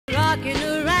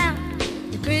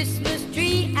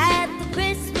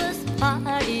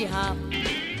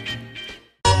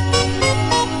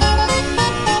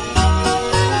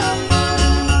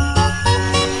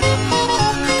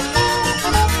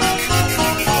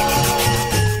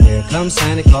comes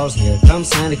Santa Claus, here comes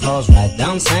Santa Claus, right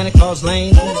down Santa Claus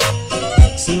Lane.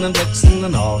 Vixen and Blitzen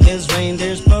and all his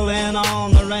reindeers pulling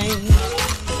on the reins.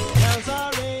 Bells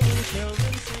are ringing,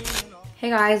 children singing all. Hey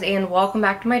guys, and welcome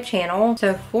back to my channel.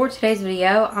 So for today's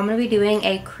video, I'm going to be doing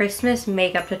a Christmas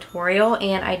makeup tutorial,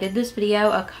 and I did this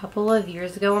video a couple of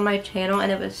years ago on my channel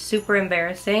and it was super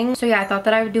embarrassing. So yeah, I thought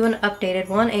that I would do an updated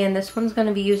one, and this one's going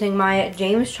to be using my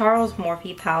James Charles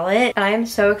Morphe palette. And I am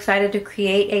so excited to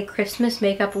create a Christmas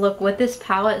makeup look with this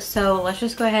palette, so let's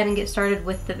just go ahead and get started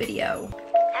with the video.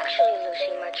 Actually,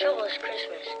 Lucy, my trouble is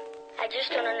Christmas. I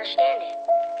just don't understand it.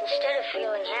 Instead of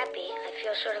feeling happy, I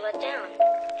feel sort of let down.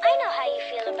 I know how you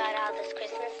feel about all this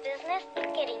Christmas business,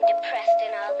 getting depressed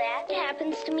and all that. It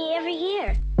happens to me every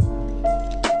year.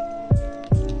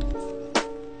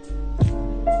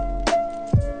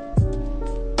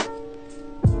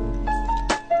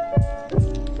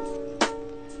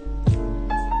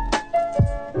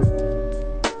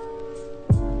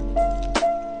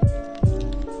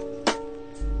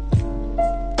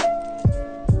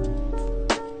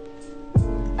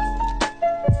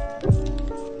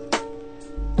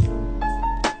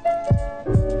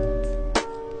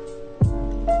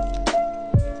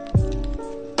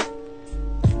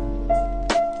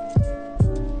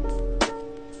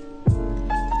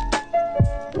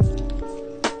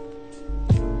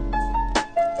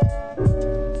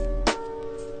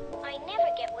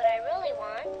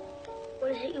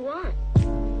 What is it you want?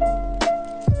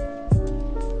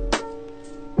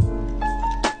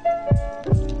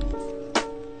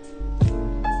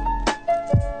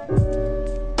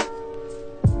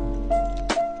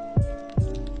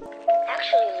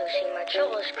 Actually, Lucy, my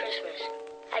trouble is Christmas.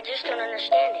 I just don't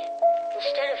understand it.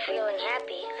 Instead of feeling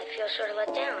happy, I feel sort of let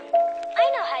down. I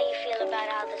know how you feel about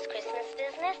all this Christmas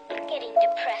business, getting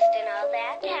depressed and all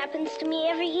that. It happens to me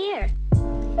every year.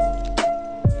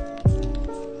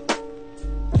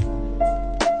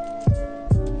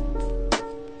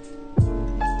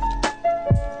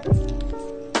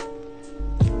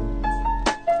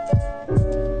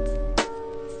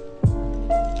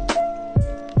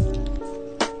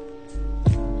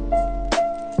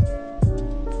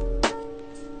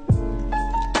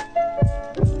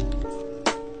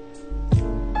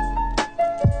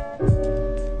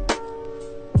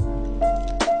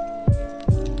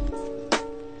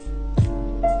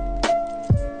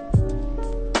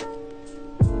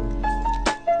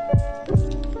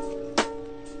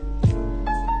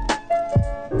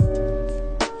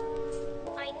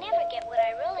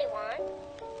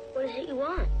 What is it you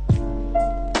want?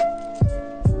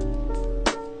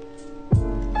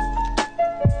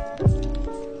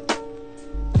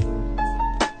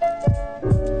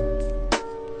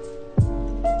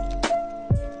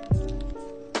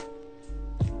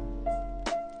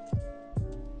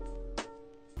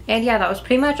 And yeah, that was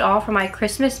pretty much all for my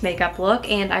Christmas makeup look,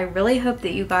 and I really hope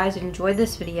that you guys enjoyed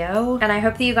this video, and I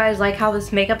hope that you guys like how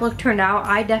this makeup look turned out.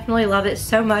 I definitely love it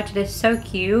so much. It is so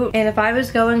cute, and if I was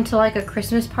going to like a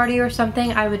Christmas party or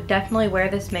something, I would definitely wear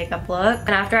this makeup look.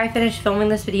 And after I finish filming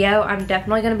this video, I'm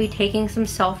definitely going to be taking some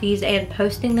selfies and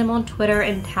posting them on Twitter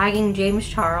and tagging James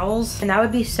Charles, and that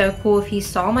would be so cool if he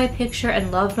saw my picture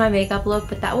and loved my makeup look,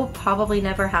 but that will probably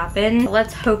never happen. But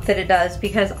let's hope that it does,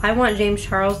 because I want James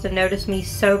Charles to notice me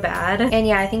so bad. And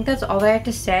yeah, I think that's all that I have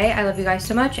to say. I love you guys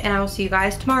so much, and I will see you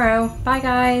guys tomorrow. Bye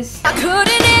guys. Couldn't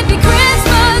it be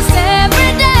Christmas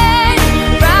every day?